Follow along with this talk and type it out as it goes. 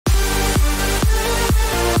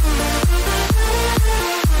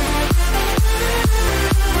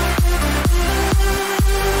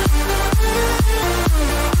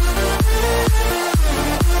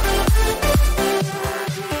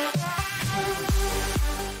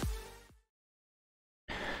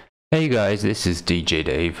Hey guys, this is DJ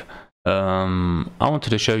Dave. I wanted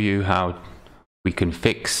to show you how we can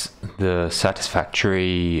fix the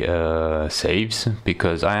satisfactory saves,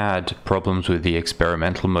 because I had problems with the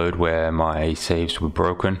experimental mode where my saves were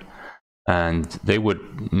broken and they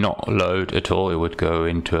would not load at all. It would go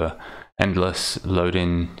into an endless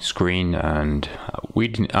loading screen and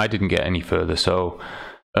I didn't get any further. So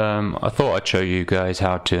I thought I'd show you guys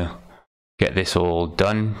how to get this all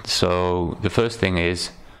done. So the first thing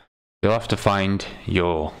is, you'll have to find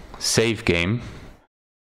your save game,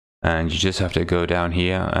 and you just have to go down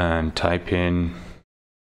here and type in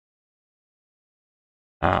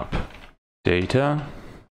app data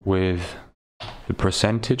with the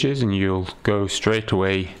percentages, and you'll go straight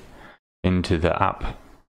away into the app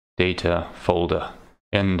data folder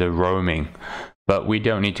in the roaming. But we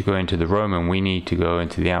don't need to go into the roaming, we need to go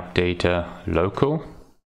into the app data local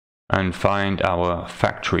and find our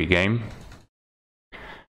factory game.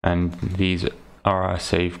 And these are our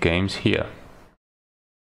save games here.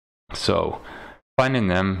 So finding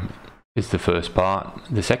them is the first part.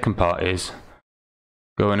 The second part is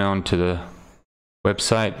going on to the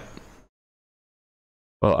website.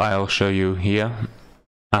 Well, I'll show you here,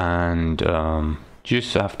 and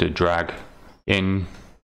just have to drag in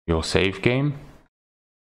your save game.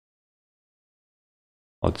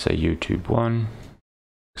 I'd say YouTube 1.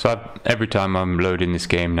 So every time I'm loading this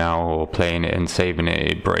game now or playing it and saving it,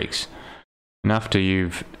 it breaks. And after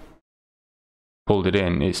you've pulled it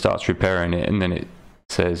in, it starts repairing it, and then it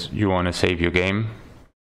says you want to save your game.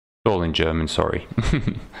 It's all in German, sorry.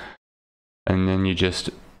 And then you just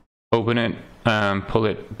open it and pull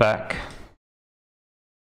it back.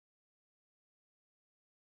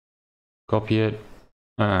 Copy it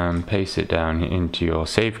and paste it down into your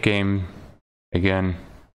save game again.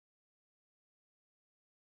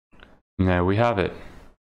 And there we have it.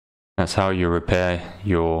 That's how you repair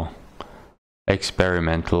your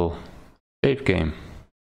experimental save game.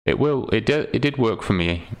 It did work for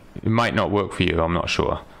me. It might not work for you, I'm not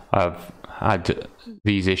sure. I've had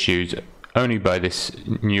these issues only by this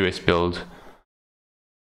newest build a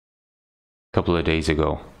couple of days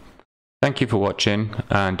ago. Thank you for watching,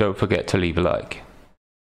 and don't forget to leave a like.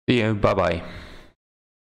 See you, bye bye.